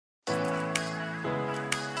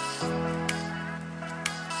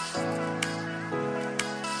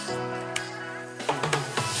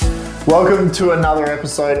Welcome to another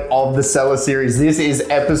episode of the Seller Series. This is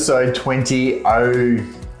episode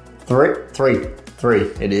 2003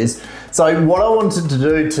 it is. So what I wanted to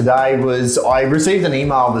do today was I received an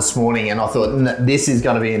email this morning and I thought this is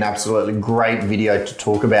going to be an absolutely great video to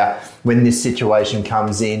talk about when this situation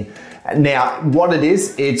comes in. Now, what it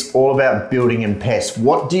is, it's all about building and pest.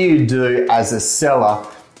 What do you do as a seller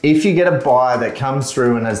if you get a buyer that comes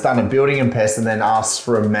through and has done a building and pest and then asks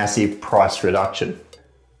for a massive price reduction?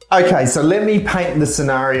 Okay, so let me paint the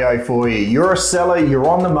scenario for you. You're a seller, you're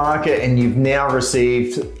on the market, and you've now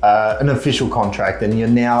received an official contract, and you're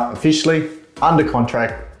now officially under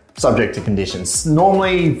contract, subject to conditions.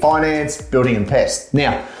 Normally, finance, building and pest.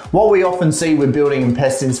 Now, what we often see with building and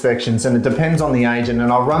pest inspections, and it depends on the agent,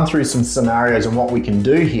 and I'll run through some scenarios and what we can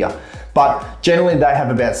do here, but generally they have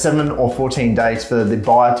about 7 or 14 days for the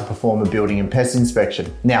buyer to perform a building and pest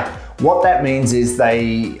inspection. Now, what that means is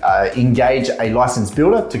they engage a licensed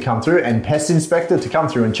builder to come through and pest inspector to come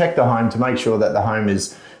through and check the home to make sure that the home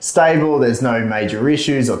is stable, there's no major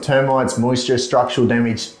issues or termites, moisture, structural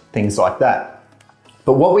damage, things like that.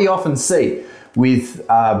 But what we often see with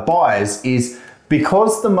buyers is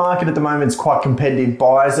because the market at the moment is quite competitive,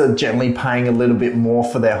 buyers are generally paying a little bit more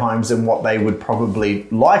for their homes than what they would probably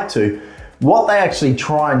like to. What they actually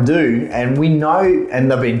try and do, and we know,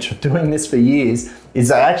 and they've been doing this for years, is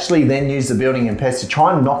they actually then use the building and pest to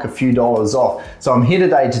try and knock a few dollars off. So I'm here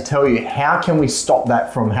today to tell you how can we stop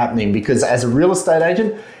that from happening, because as a real estate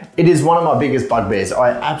agent, it is one of my biggest bugbears. I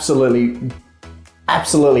absolutely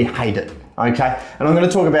hate it. Okay, and I'm going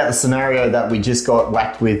to talk about the scenario that we just got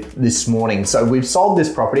whacked with this morning. So we've sold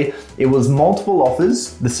this property. It was multiple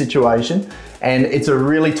offers, the situation, and it's a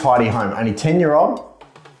really tidy home, only 10-year-old.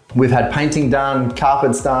 We've had painting done,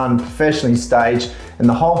 carpets done, professionally staged, and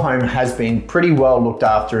the whole home has been pretty well looked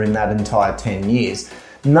after in that entire 10 years.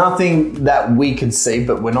 Nothing that we could see,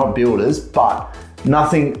 but we're not builders, but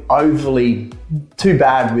nothing overly too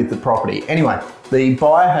bad with the property. Anyway, the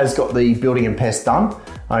buyer has got the building and pest done.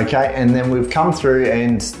 Okay, and then we've come through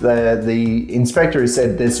and the inspector has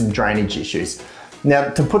said there's some drainage issues. Now,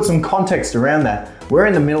 to put some context around that, we're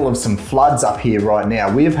in the middle of some floods up here right now.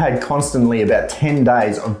 We've had constantly about 10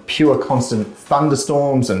 days of pure constant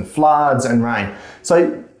thunderstorms and floods and rain.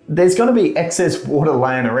 So there's going to be excess water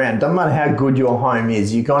laying around. Doesn't matter how good your home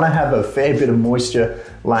is, you're going to have a fair bit of moisture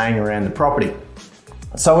laying around the property.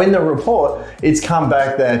 So in the report, it's come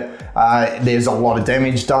back that there's a lot of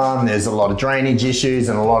damage done, there's a lot of drainage issues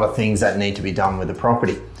and a lot of things that need to be done with the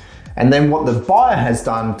property. And then what the buyer has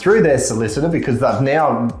done through their solicitor, because they've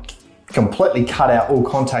now completely cut out all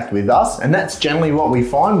contact with us, and that's generally what we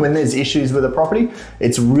find when there's issues with a property.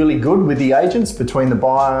 It's really good with the agents, between the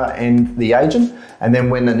buyer and the agent, and then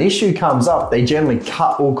when an issue comes up, they generally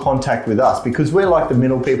cut all contact with us because we're like the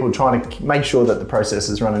middle people trying to make sure that the process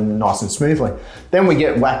is running nice and smoothly. Then we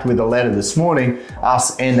get whacked with a letter this morning,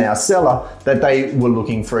 us and our seller, that they were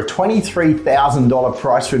looking for a $23,000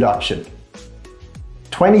 price reduction.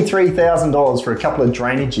 $23,000 for a couple of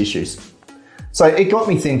drainage issues. So it got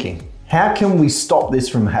me thinking, how can we stop this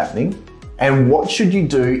from happening? And what should you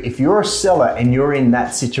do if you're a seller and you're in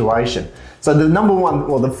that situation? So the number one,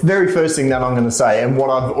 well, the very first thing that I'm going to say, and what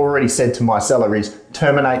I've already said to my seller, is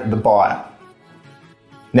terminate the buyer.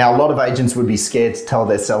 Now, a lot of agents would be scared to tell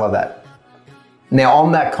their seller that. Now,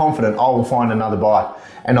 I'm that confident I will find another buyer.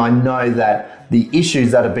 And I know that the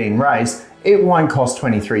issues that have been raised, it won't cost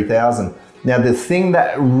 $23,000. Now, the thing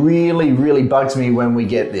that really bugs me when we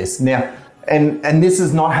get this, now, and this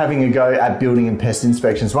is not having a go at building and pest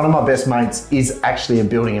inspections. One of my best mates is actually a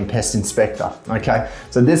building and pest inspector, okay?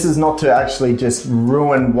 So this is not to actually just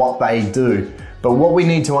ruin what they do, but what we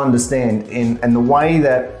need to understand and the way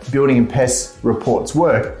that building and pest reports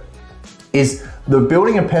work is the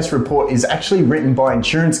building and pest report is actually written by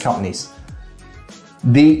insurance companies.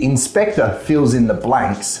 The inspector fills in the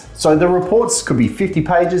blanks. So the reports could be 50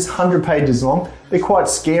 pages, 100 pages long. They're quite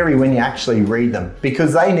scary when you actually read them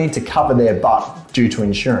because they need to cover their butt due to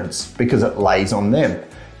insurance because it lays on them.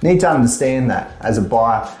 You need to understand that as a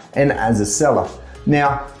buyer and as a seller.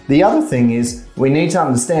 Now, the other thing is we need to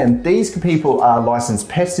understand these people are licensed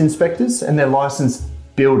pest inspectors and they're licensed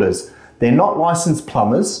builders. They're not licensed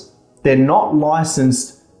plumbers. They're not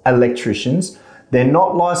licensed electricians. They're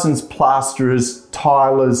not licensed plasterers,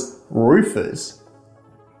 tilers, roofers.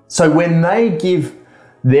 So when they give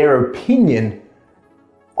their opinion,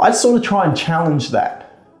 I sort of try and challenge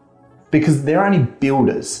that because they're only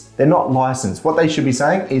builders. They're not licensed. What they should be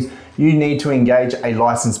saying is you need to engage a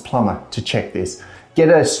licensed plumber to check this. Get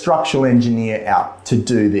a structural engineer out to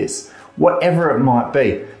do this, whatever it might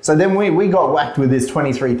be. So then we got whacked with this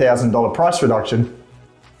 $23,000 price reduction.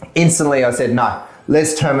 Instantly I said, no,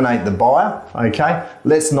 let's terminate the buyer, okay?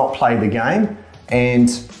 Let's not play the game, and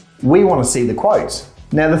we want to see the quotes.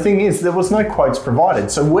 Now the thing is, there was no quotes provided,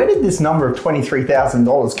 so where did this number of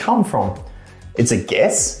 $23,000 come from? It's a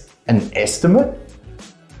guess, an estimate.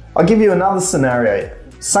 I'll give you another scenario.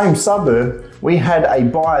 Same suburb, we had a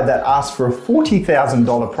buyer that asked for a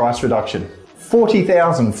 $40,000 price reduction.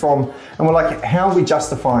 $40,000 from, and we're like, how are we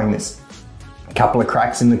justifying this? A couple of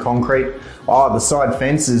cracks in the concrete. Oh, the side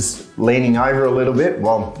fence is leaning over a little bit.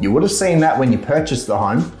 Well, you would have seen that when you purchased the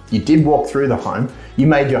home. You did walk through the home. You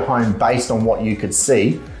made your home based on what you could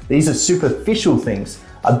see. These are superficial things.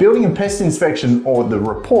 A building and pest inspection or the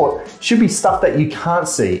report should be stuff that you can't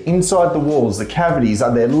see. Inside the walls, the cavities,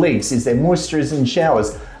 are there leaks? Is there moisture in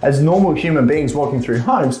showers? As normal human beings walking through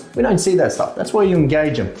homes, we don't see that stuff. That's why you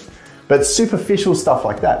engage them. But superficial stuff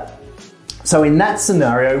like that. So in that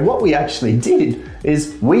scenario, what we actually did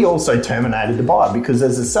is we also terminated the buyer, because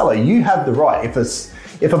as a seller, you have the right.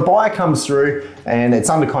 If a buyer comes through and it's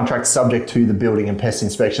under contract subject to the building and pest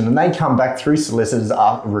inspection, and they come back through solicitors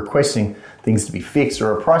are requesting things to be fixed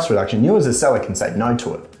or a price reduction, you as a seller can say no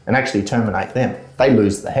to it and actually terminate them. They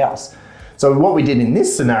lose the house. So what we did in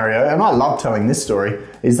this scenario, and I love telling this story,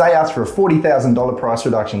 is they asked for a $40,000 price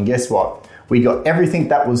reduction. Guess what? We got everything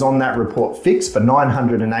that was on that report fixed for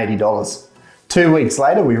 $980. 2 weeks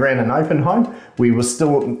later, we ran an open home. We were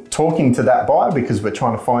still talking to that buyer because we're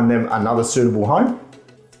trying to find them another suitable home.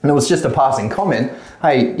 And it was just a passing comment.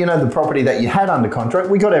 Hey, you know, the property that you had under contract,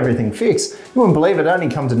 we got everything fixed. You wouldn't believe it only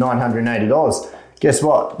come to $980. Guess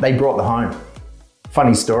what? They brought the home.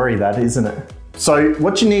 Funny story that, isn't it? So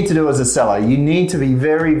what you need to do as a seller, you need to be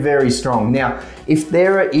very, very strong. Now, if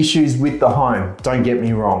there are issues with the home, don't get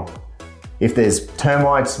me wrong. If there's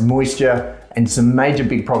termites, moisture, and some major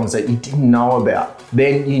big problems that you didn't know about,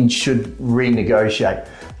 then you should renegotiate.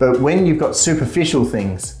 But when you've got superficial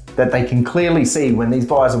things that they can clearly see when these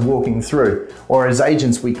buyers are walking through, or as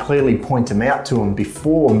agents, we clearly point them out to them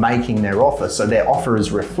before making their offer, so their offer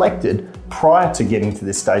is reflected prior to getting to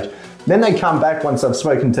this stage. Then they come back once I've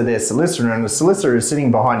spoken to their solicitor, and the solicitor is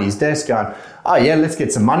sitting behind his desk going, oh yeah, let's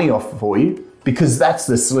get some money off for you, because that's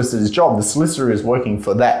the solicitor's job. The solicitor is working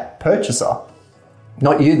for that purchaser.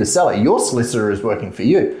 Not you, the seller. Your solicitor is working for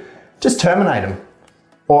you. Just terminate them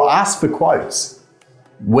or ask for quotes.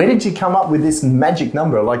 Where did you come up with this magic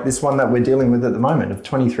number like this one that we're dealing with at the moment of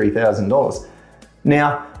 $23,000?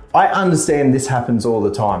 Now, I understand this happens all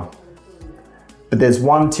the time, but there's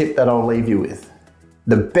one tip that I'll leave you with.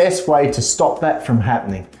 The best way to stop that from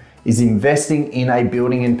happening is investing in a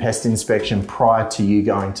building and pest inspection prior to you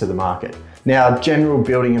going to the market. Now, general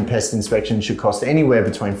building and pest inspection should cost anywhere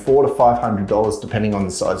between $400 to $500 depending on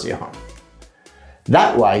the size of your home.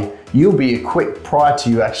 That way, you'll be equipped prior to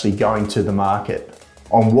you actually going to the market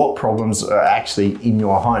on what problems are actually in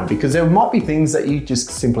your home, because there might be things that you just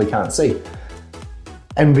simply can't see.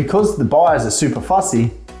 And because the buyers are super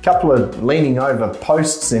fussy, a couple of leaning over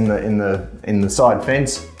posts in the side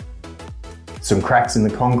fence, some cracks in the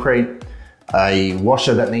concrete, a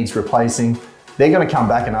washer that needs replacing, they're going to come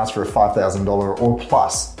back and ask for a $5,000 or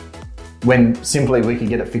plus, when simply we could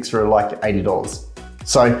get it fixed for like $80.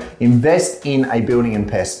 So invest in a building and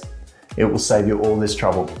pest. It will save you all this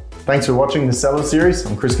trouble. Thanks for watching the Seller Series.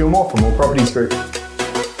 I'm Chris Gilmore from All Properties Group.